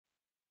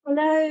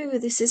Hello,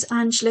 this is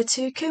Angela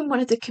Tucum, one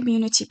of the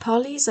community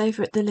pollies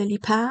over at the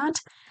Lilypad,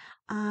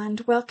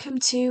 and welcome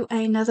to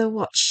another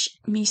Watch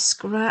Me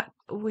Scrap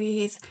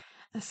with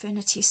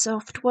Affinity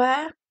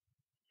software.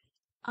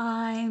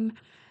 I'm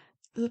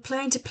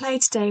planning to play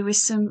today with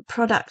some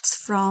products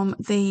from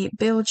the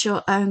Build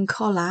Your Own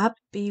Collab,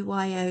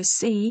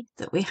 BYOC,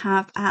 that we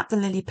have at the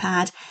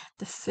Lilypad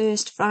the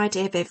first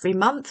Friday of every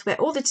month, where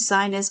all the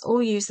designers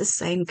all use the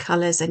same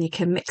colours and you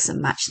can mix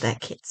and match their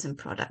kits and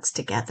products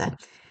together.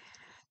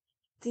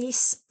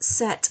 This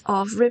set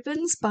of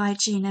ribbons by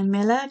Gina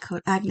Miller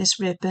called Agnes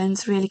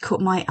ribbons really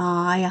caught my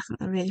eye. I think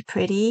they're really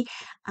pretty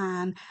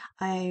and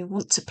I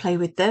want to play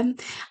with them.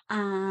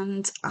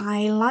 And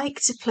I like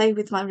to play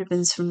with my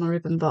ribbons from my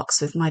ribbon box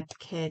with my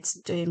kids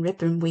doing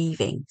ribbon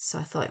weaving. So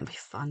I thought it would be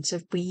fun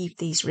to weave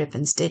these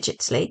ribbons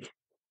digitally.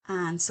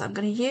 And so I'm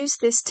going to use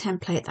this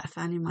template that I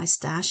found in my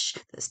stash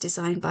that's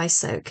designed by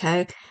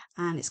Soco,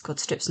 and it's called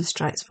Strips and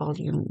Stripes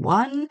Volume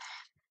 1.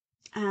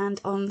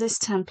 And on this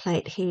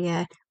template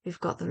here, we've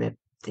got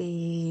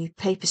the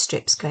paper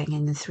strips going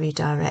in the 3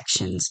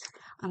 directions.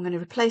 I'm going to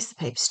replace the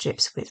paper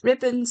strips with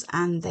ribbons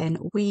and then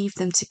weave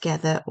them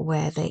together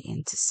where they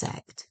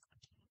intersect.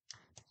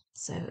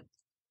 So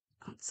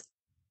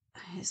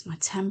here's my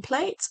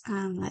template,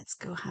 and let's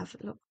go have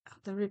a look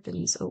at the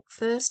ribbons. Oh,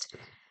 first,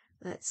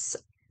 let's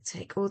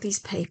take all these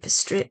paper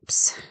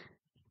strips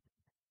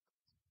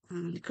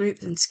and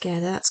group them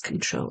together. That's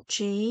Control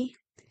G.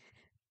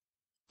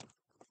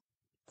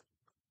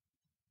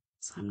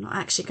 So I'm not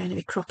actually going to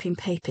be cropping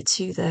paper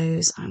to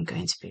those. I'm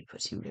going to be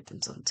putting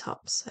ribbons on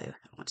top, so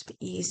I want to be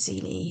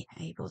easily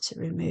able to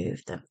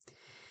remove them.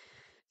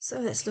 So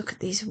let's look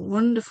at these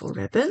wonderful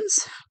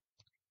ribbons.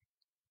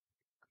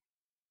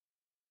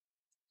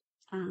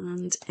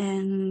 And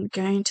I'm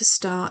going to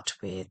start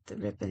with the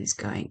ribbons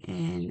going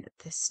in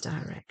this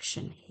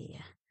direction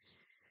here.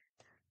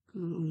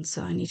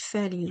 So I need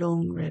fairly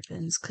long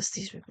ribbons because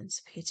these ribbons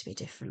appear to be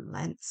different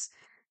lengths.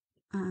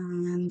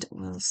 And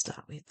we'll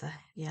start with the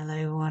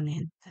yellow one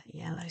in the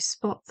yellow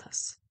spot.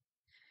 That's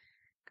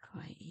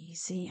quite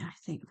easy. I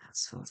think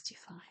that's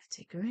 45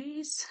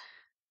 degrees.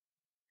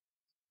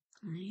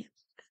 Yep,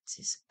 that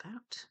is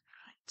about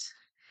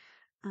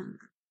right.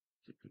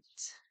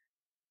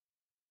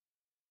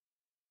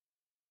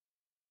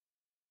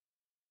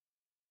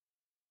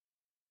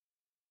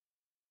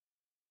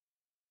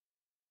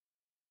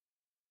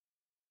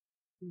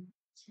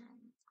 Okay,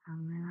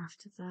 and then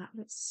after that,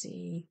 let's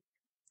see.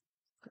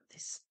 Got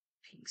this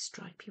pink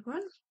stripy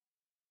one.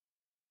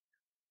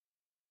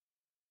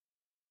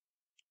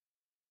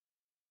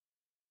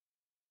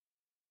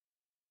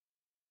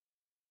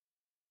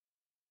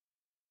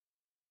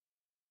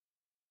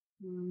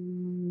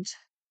 And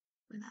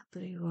where that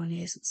blue one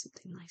is, it's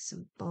something nice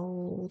and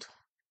bold.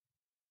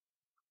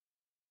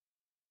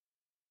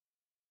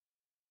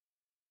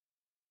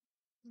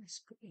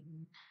 This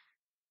green.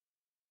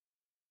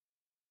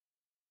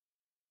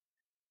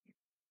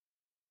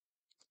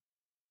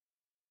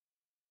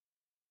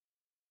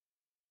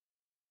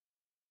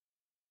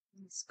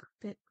 It's got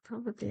a bit,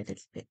 probably a little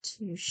bit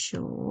too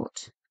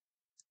short.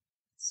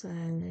 So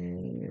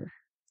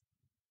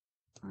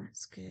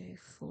let's go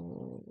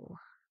for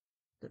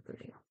the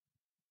blue.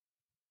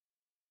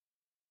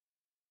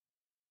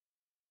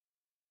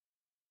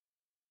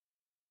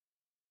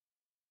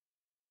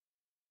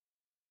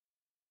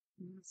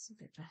 That's a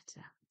bit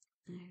better.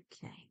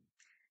 Okay.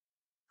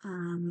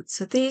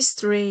 So these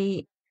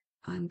 3,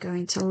 I'm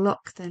going to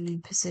lock them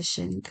in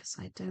position because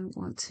I don't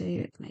want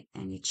to make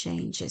any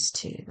changes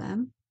to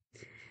them.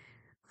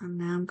 And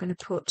now I'm going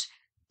to put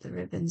the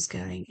ribbons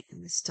going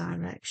in this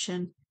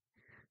direction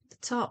at the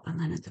top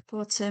and then at the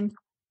bottom.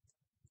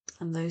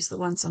 And those are the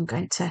ones I'm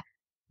going to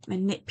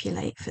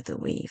manipulate for the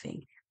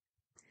weaving.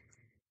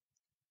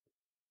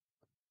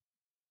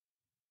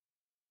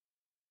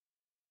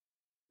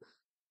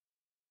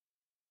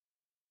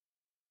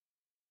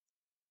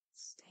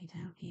 Stay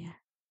down here.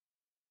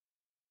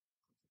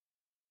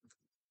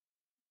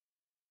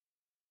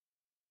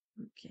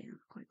 Okay, not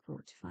quite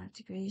 45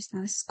 degrees.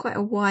 Now this is quite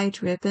a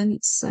wide ribbon,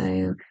 so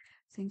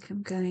I think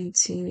I'm going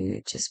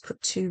to just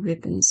put 2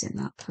 ribbons in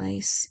that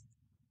place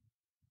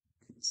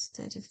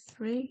instead of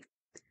 3.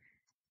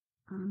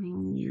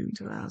 And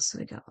what else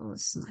we got? Oh,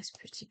 this nice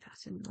pretty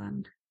pattern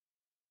one.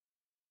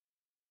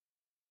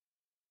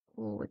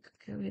 Or we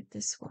could go with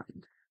this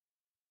one.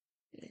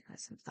 Yeah,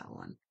 let's have that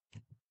one.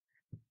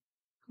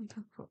 I'm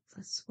going to put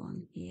this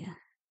one here.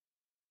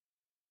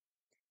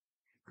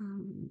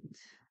 And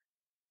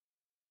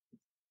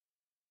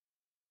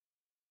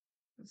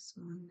this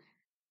one.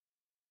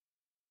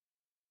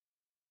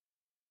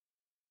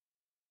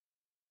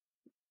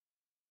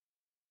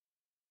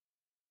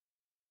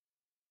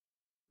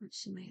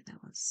 Actually make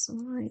that one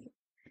slightly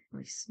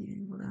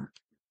smaller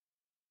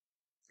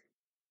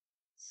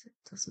so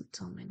it doesn't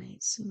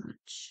dominate so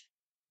much.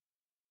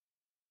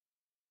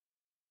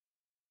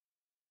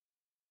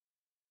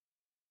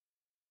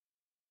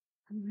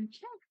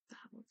 Okay, that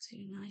will do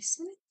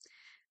nicely.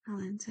 And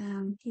then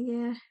down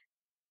here,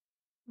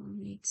 we'll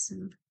need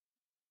some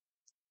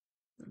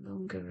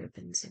longer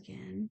ribbons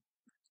again.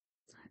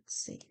 Let's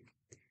see.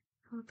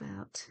 How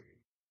about,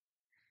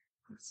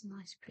 that's a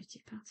nice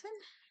pretty pattern.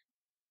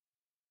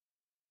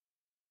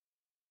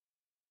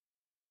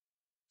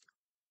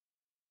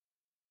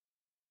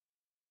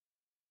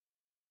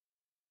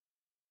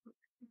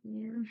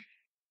 Yeah.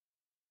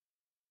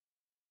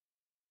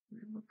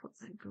 And we'll put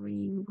that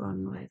green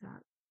one where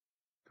that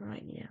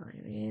bright yellow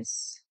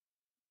is.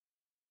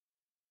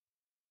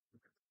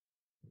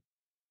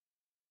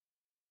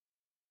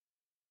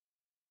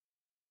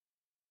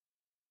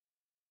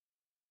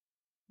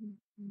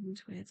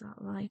 And where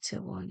that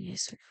lighter one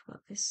is, we've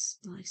got this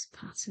nice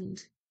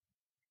patterned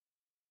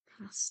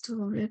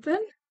pastel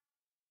ribbon.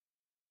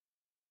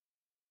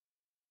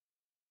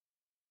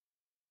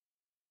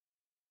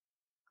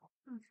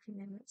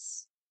 Okay,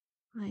 let's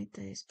hide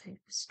those paper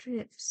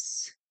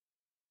strips.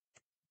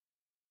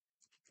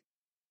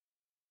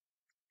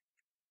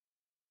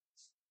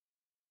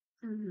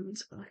 And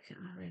look at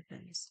our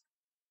ribbons.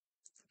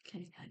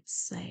 Okay, let's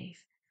save.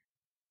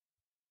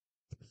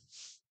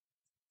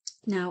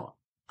 Now,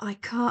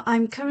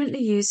 I'm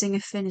currently using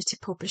Affinity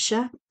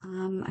Publisher.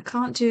 I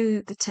can't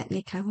do the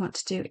technique I want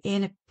to do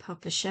in a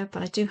publisher,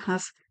 but I do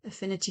have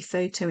Affinity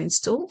Photo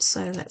installed.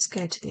 So let's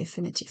go to the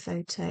Affinity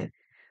Photo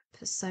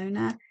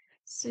persona,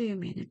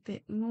 zoom in a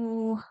bit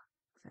more.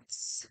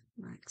 Let's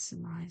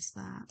maximize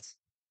that.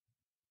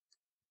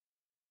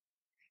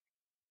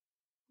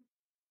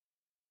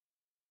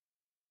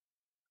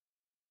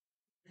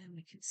 Then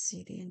we can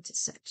see the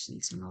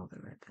intersections and all the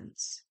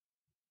ribbons.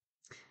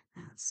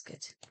 That's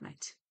good.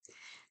 Right.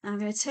 Now I'm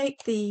going to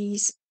take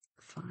these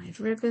 5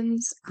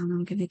 ribbons and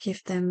I'm going to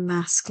give them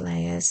mask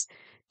layers.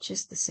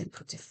 Just the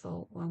simple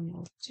default one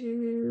will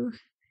do.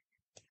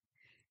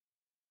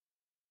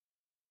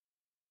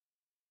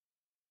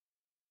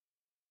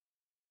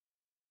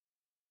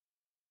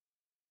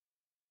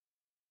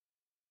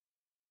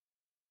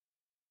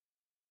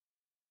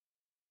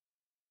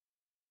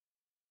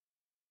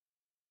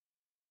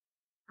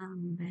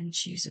 And then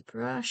choose a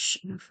brush.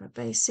 And for a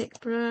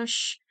basic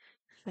brush,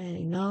 a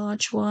fairly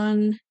large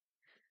one.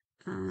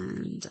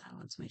 And I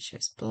want to make sure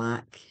it's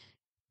black.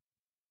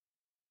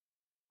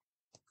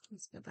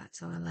 Let's go back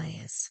to our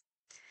layers.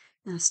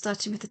 Now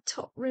starting with the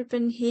top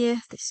ribbon here,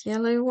 this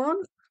yellow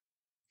one.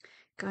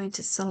 Going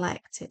to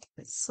select it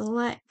with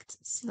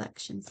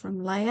selection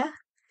from layer.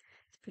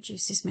 It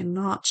produces my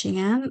marching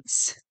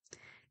ants.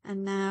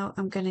 And now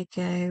I'm going to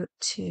go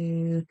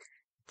to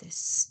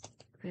this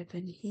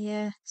ribbon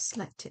here,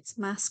 select its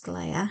mask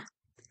layer,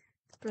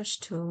 brush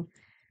tool,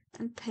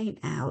 and paint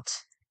out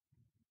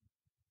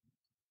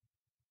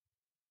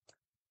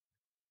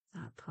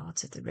that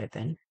part of the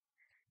ribbon.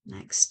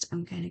 Next,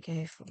 I'm going to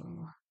go for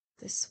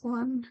this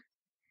one.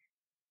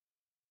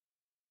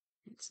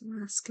 It's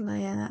mask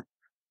layer.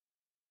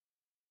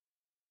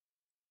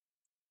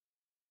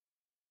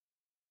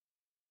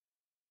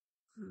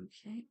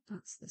 Okay,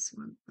 that's this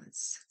one.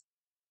 Let's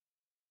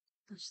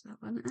flush that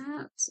one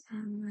out,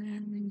 and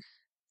then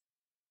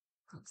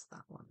that's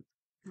that one.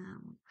 Now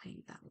we'll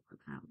paint that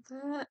one out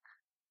there.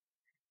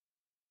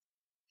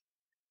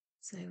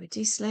 So we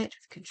deselect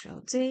with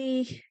Control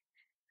D,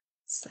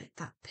 select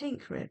that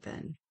pink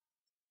ribbon.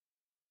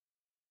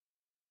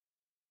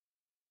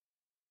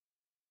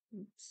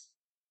 Oops.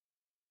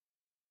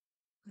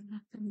 What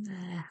happened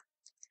there?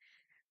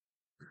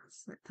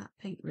 Select that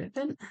pink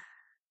ribbon.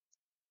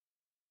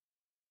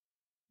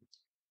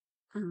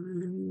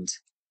 And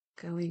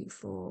going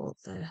for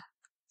the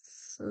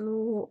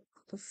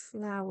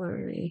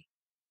flowery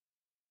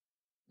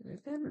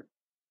ribbon.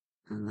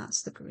 And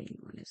that's the green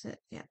one, is it?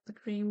 Yeah, the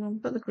green one.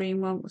 But the green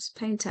one was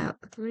paint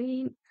out the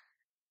green.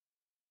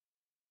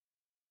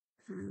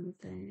 And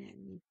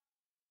then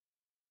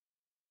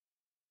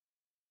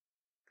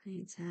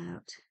paint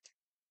out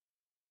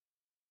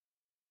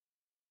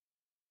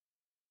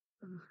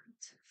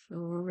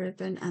floral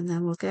ribbon. And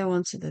then we'll go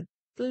on to the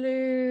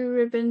blue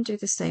ribbon, do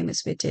the same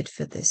as we did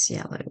for this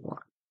yellow one.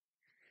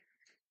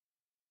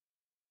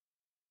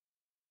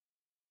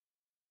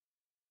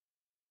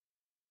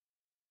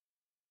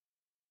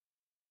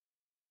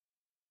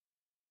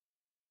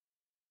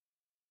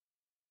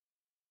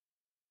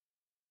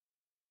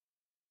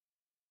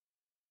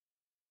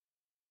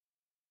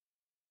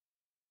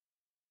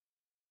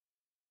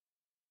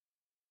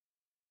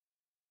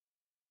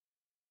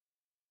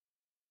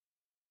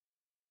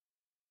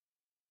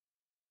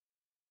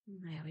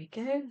 There we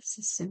go. It's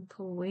a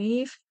simple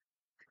weave.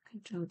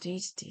 Control D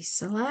to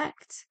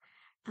deselect.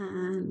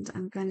 And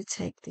I'm going to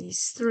take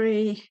these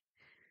 3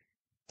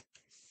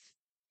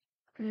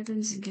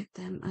 ribbons and give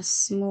them a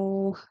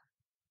small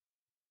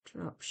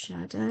drop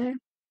shadow.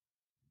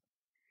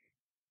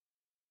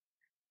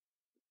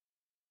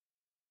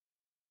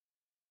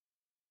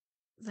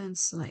 Then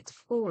select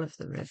all of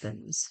the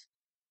ribbons,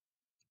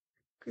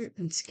 group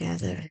them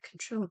together,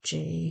 Control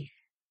G,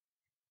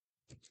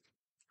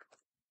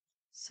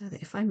 so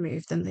that if I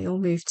move them, they all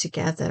move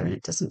together and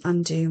it doesn't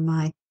undo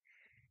my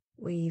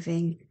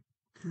weaving.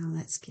 And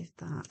let's give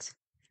that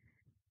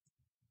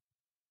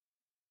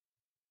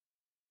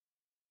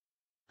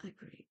a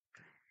group.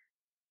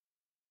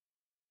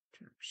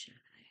 shadow.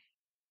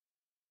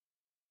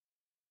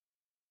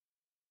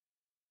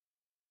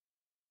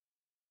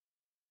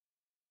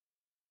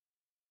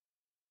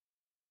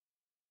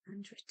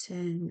 And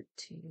return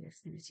to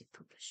Affinity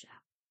Publisher.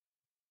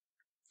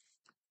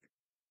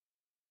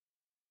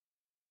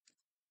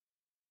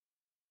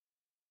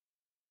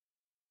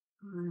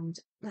 And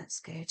let's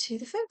go to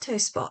the photo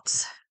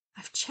spots.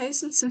 I've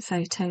chosen some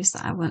photos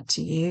that I want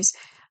to use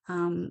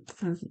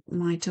for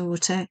my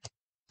daughter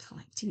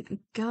collecting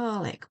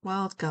garlic,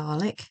 wild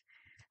garlic.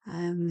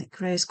 It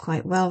grows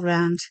quite well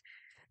around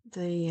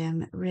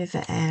the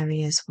river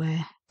areas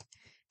where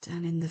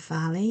down in the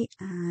valley,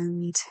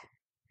 and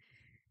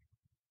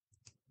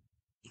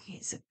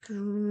it's a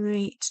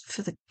great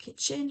for the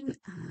kitchen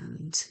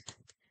and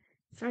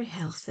very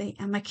healthy,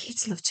 and my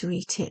kids love to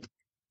eat it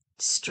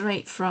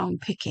straight from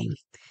picking.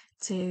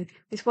 So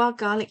with wild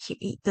garlic you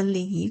eat the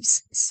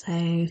leaves.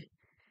 So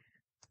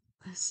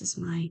this is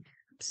my,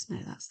 oops, no,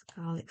 that's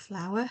the garlic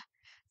flower.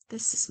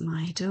 This is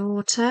my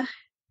daughter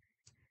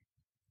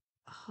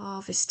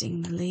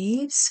harvesting the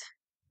leaves,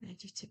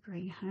 ready to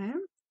bring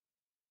home.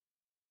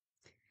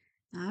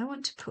 Now I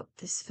want to put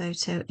this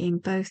photo in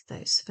both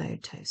those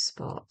photo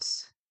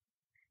spots.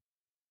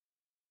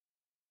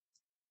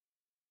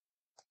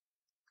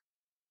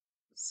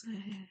 So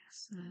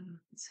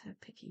it's her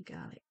picking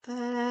garlic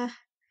there.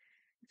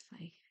 If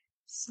I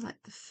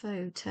select the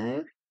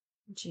photo,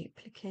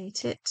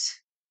 duplicate it,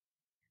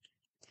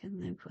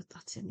 and then put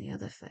that in the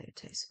other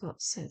photo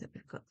spot so that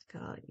we've got the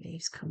garlic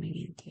leaves coming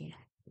in here.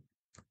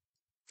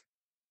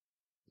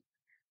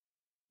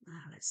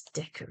 Now let's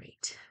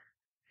decorate.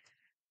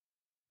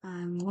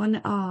 One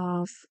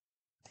of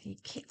the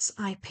kits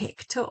I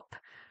picked up,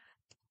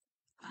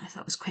 I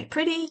thought was quite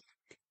pretty,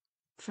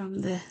 from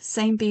the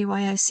same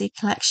BYOC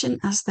collection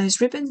as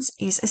those ribbons,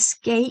 is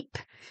Escape,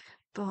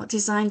 but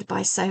designed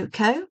by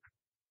Soco.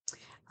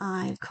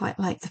 I quite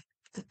like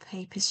the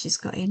papers she's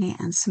got in it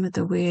and some of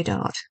the weird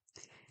art.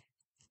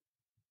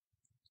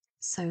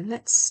 So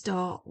let's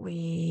start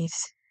with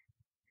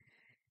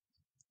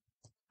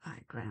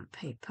background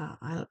paper.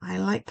 I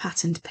like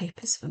patterned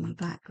papers for my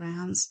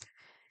backgrounds.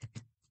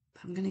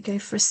 I'm going to go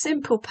for a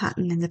simple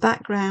pattern in the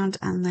background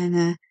and then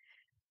a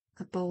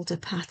bolder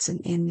pattern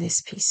in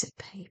this piece of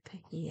paper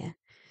here.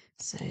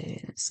 So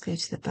let's go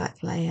to the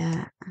back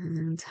layer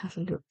and have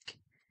a look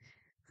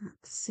at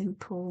the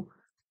simple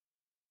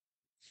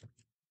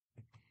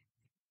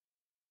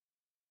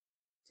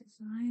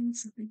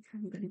designs. I think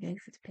I'm going to go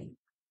for the pink.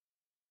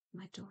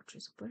 My daughter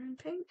is wearing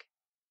pink.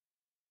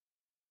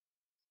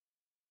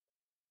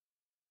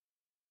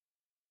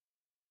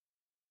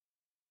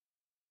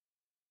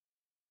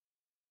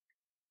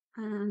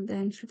 And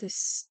then for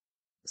this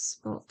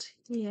spot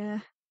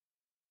here,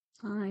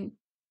 I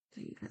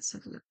think, let's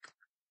have a look.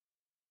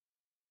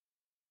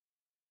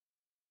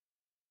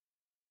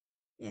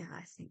 Yeah,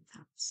 I think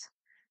that's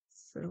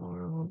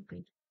floral will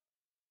be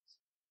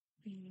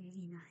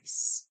really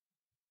nice.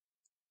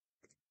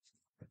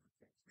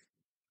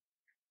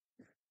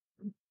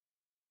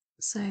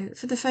 So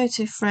for the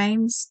photo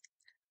frames,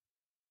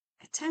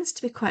 it tends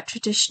to be quite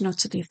traditional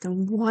to leave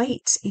them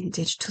white in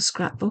digital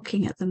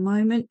scrapbooking at the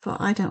moment, but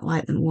I don't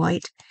like them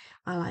white.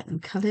 I like them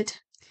coloured.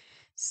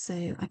 So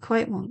I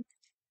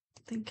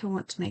think I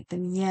want to make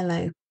them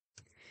yellow.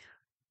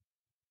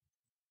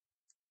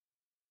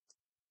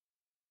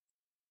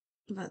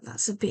 But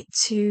that's a bit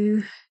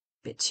too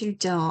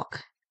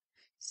dark.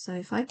 So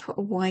if I put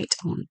a white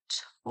on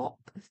top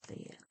of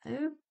the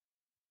yellow,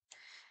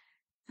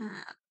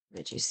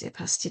 reduce the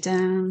opacity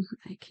down,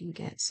 I can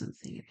get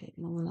something a bit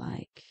more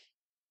like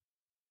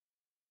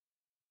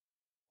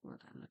what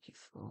I'm looking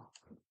for.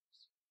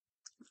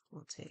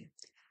 Will do.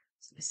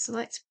 So I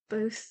select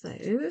both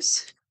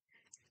those,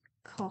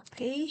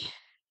 copy,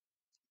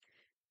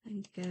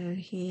 and go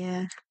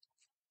here.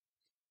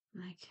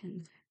 I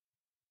can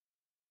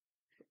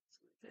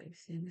put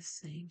both in the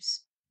same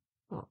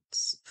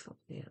spots for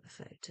the other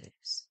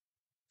photos.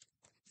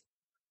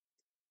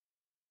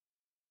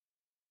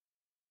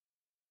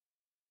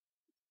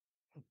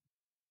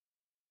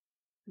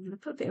 I'm going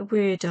to put a bit of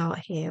weird art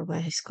here where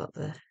he's got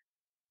the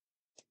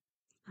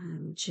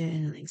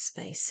journaling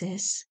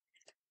spaces.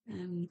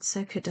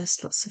 Soco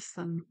does lots of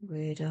fun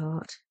weird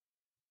art.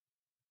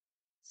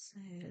 So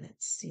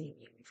let's see,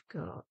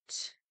 we've got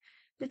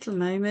Little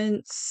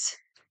Moments,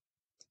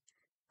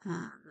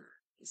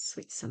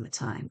 Sweet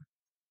Summertime.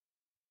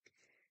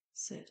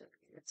 So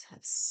let's have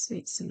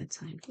Sweet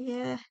Summertime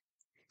here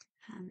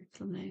and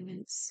Little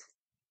Moments.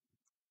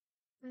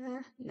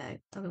 No,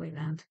 other way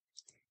around.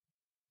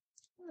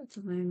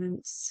 Little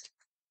Moments,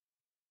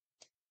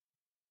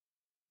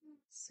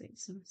 Sweet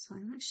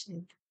Summertime. Actually,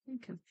 I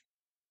think I've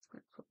got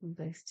to put them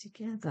both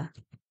together.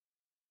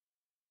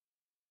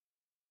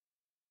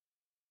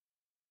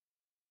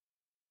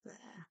 There.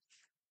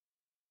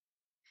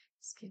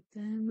 Let's give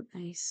them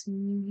a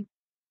smooth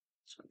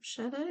top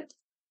shadow.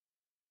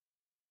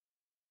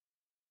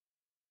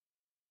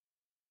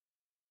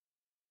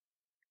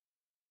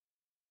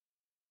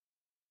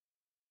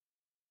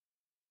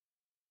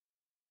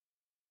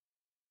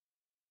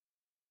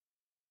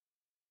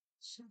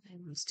 It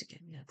wants to go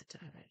in the other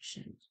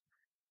direction.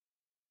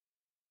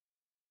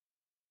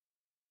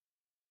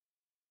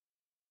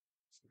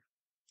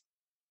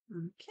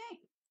 Okay.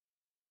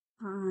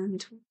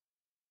 And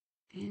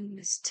in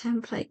this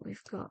template,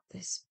 we've got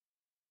this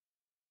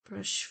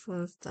brush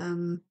full of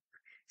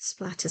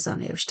splatters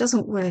on here, which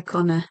doesn't work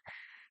on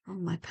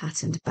my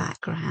patterned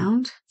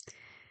background.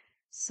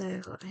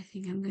 So I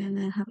think I'm going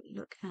to have a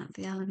look at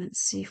the elements,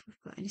 see if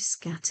we've got any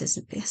scatters.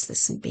 Yes, there's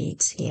some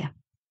beads here.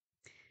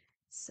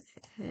 So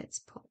it hurts,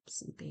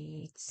 pops and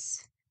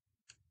beads.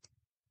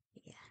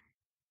 Yeah.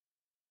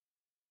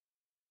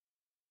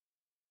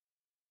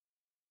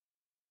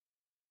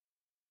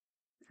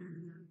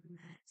 And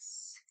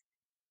let's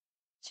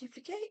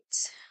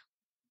duplicate.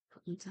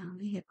 Put them down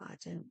here, but I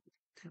don't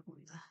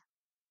want the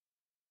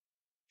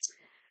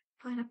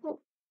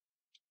pineapple.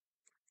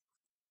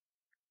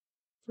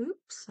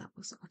 Oops, that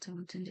wasn't what I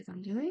intended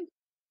on doing.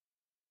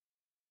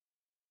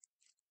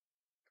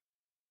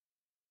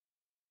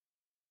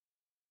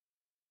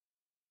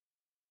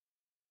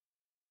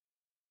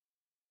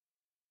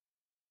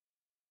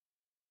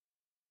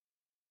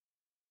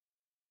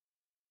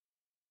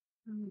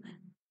 And then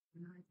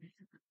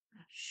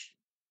brush.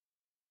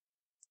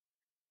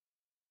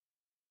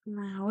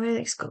 Now, where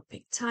it's got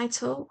big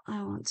title,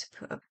 I want to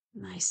put a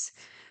nice,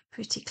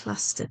 pretty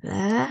cluster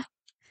there.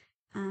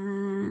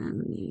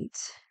 And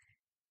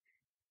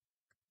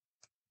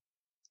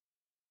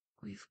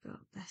we've got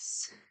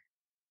this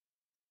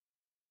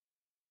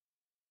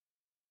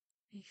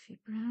leafy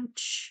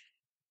branch.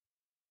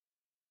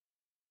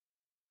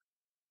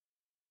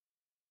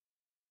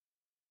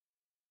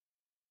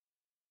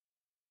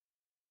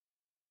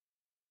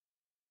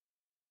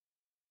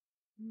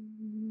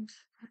 And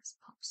let's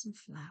pop some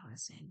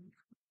flowers in.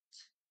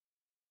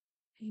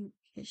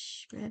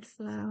 Pinkish red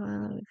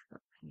flower, we've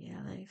got a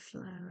yellow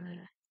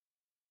flower,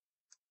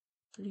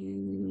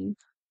 blue.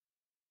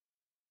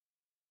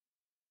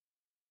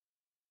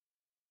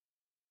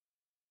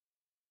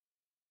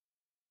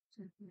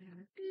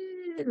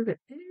 A little bit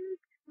big.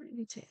 Let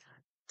me take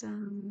that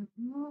down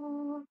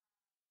more.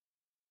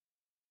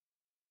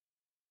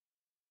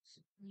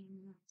 Something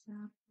that's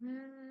up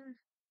there.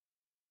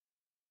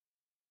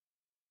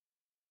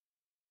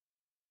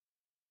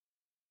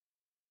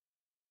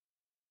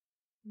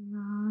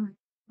 No,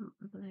 not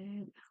the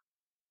blue.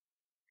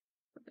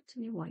 But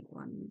any white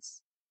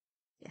ones.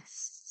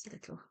 Yes, a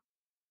little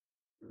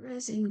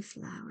resin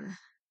flower.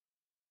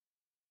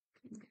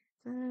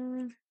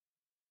 There.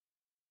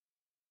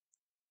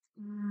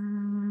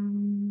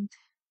 And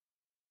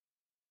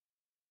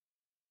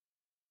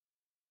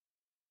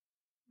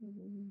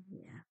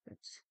yeah, but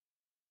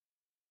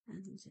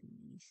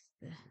underneath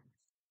the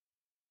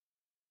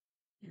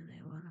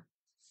yellow one.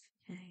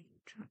 Okay,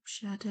 drop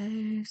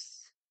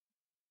shadows.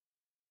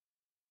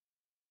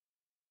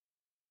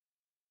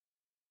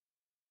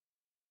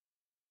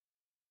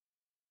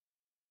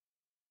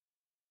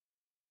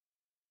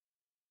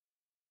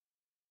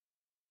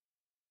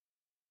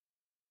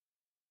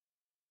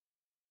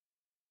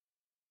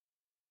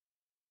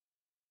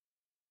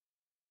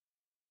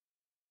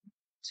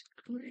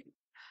 Great.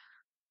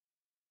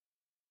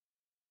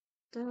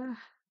 There.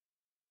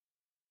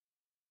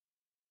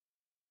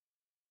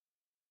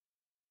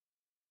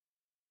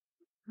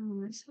 Oh,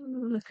 let's have a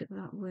look at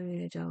that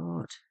word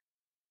art.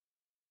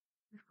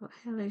 We've got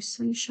hello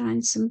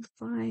sunshine, some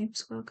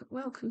vibes,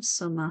 welcome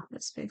summer.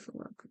 Let's go for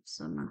welcome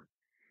summer.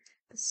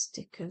 The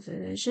sticker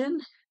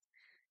version.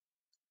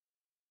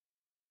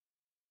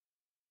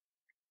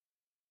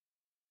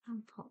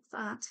 And pop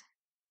that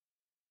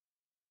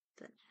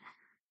there.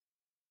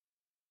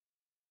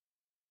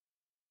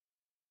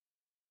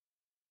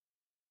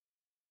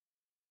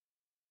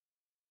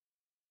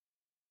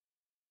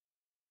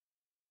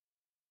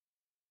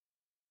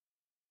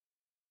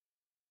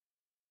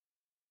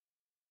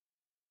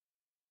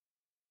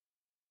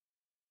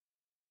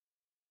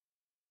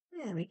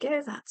 There we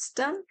go, that's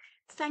done.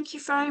 Thank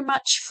you very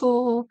much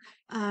for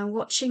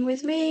watching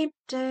with me.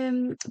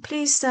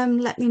 Please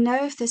let me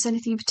know if there's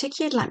anything in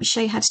particular you'd like me to show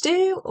you how to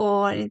do,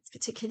 or any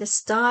particular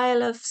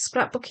style of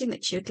scrapbooking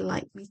that you'd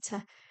like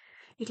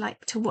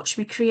to watch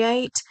me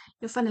create.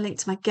 You'll find a link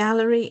to my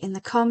gallery in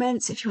the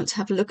comments if you want to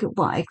have a look at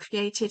what I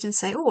created and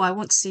say, oh, I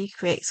want to see you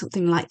create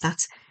something like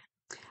that.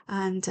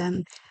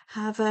 And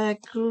have a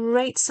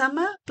great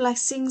summer.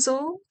 Blessings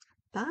all.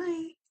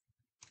 Bye.